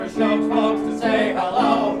stoked folks to say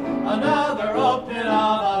hello. Another opening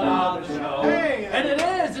of another show. Hey, and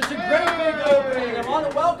it's a great big opening. I want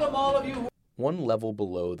to welcome all of you. One level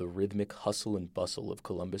below the rhythmic hustle and bustle of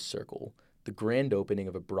Columbus Circle, the grand opening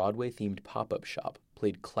of a Broadway-themed pop-up shop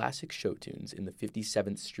played classic show tunes in the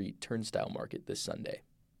 57th Street Turnstile Market this Sunday.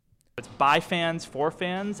 It's by fans, for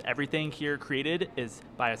fans. Everything here created is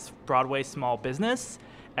by a Broadway small business,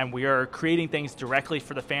 and we are creating things directly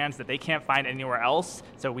for the fans that they can't find anywhere else,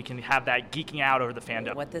 so we can have that geeking out over the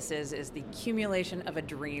fandom. What this is the accumulation of a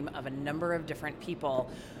dream of a number of different people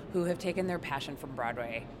who have taken their passion for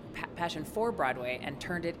Broadway, and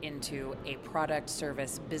turned it into a product,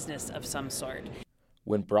 service, business of some sort.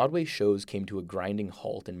 When Broadway shows came to a grinding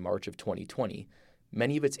halt in March of 2020,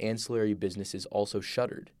 many of its ancillary businesses also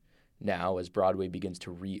shuttered. Now, as Broadway begins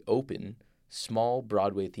to reopen, small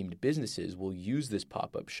Broadway-themed businesses will use this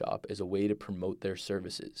pop-up shop as a way to promote their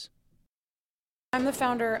services. I'm the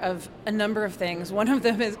founder of a number of things. One of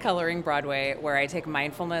them is Coloring Broadway, where I take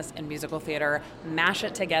mindfulness and musical theater, mash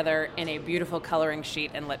it together in a beautiful coloring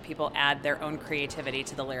sheet, and let people add their own creativity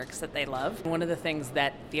to the lyrics that they love. One of the things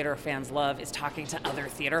that theater fans love is talking to other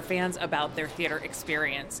theater fans about their theater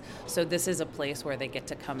experience. So this is a place where they get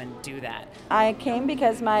to come and do that. I came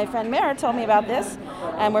because my friend Mara told me about this,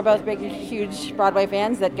 and we're both big, huge Broadway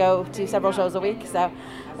fans that go to several shows a week, so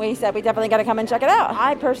we said we definitely got to come and check it out.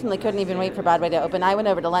 I personally couldn't even wait for Broadway to open. I went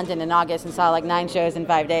over to London in August and saw like 9 shows in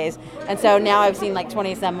 5 days, and so now I've seen like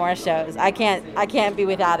 20-some more shows. I can't be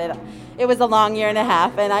without it. It was a long year and a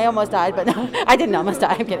half, and I almost died, but no, I didn't almost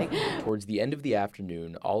die. I'm kidding. Towards the end of the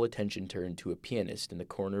afternoon, all attention turned to a pianist in the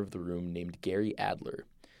corner of the room named Gary Adler.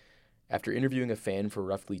 After interviewing a fan for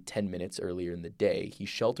roughly 10 minutes earlier in the day, he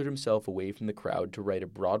sheltered himself away from the crowd to write a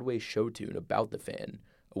Broadway show tune about the fan,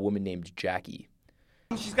 a woman named Jackie.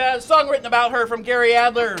 She's got a song written about her from Gary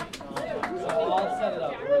Adler.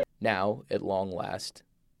 Now, at long last,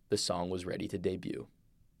 the song was ready to debut.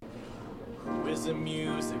 Who is a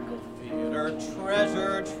musical theater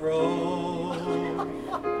treasure trove?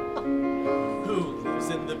 Who lives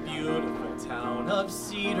in the beautiful town of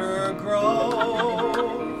Cedar Grove?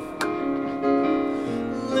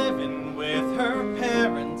 Living with her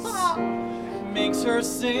parents makes her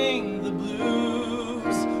sing the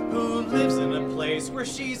blues. Who lives in a place where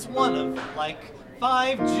she's one of like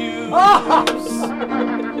 5 Jews?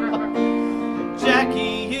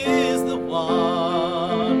 Jackie is the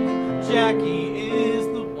one. Jackie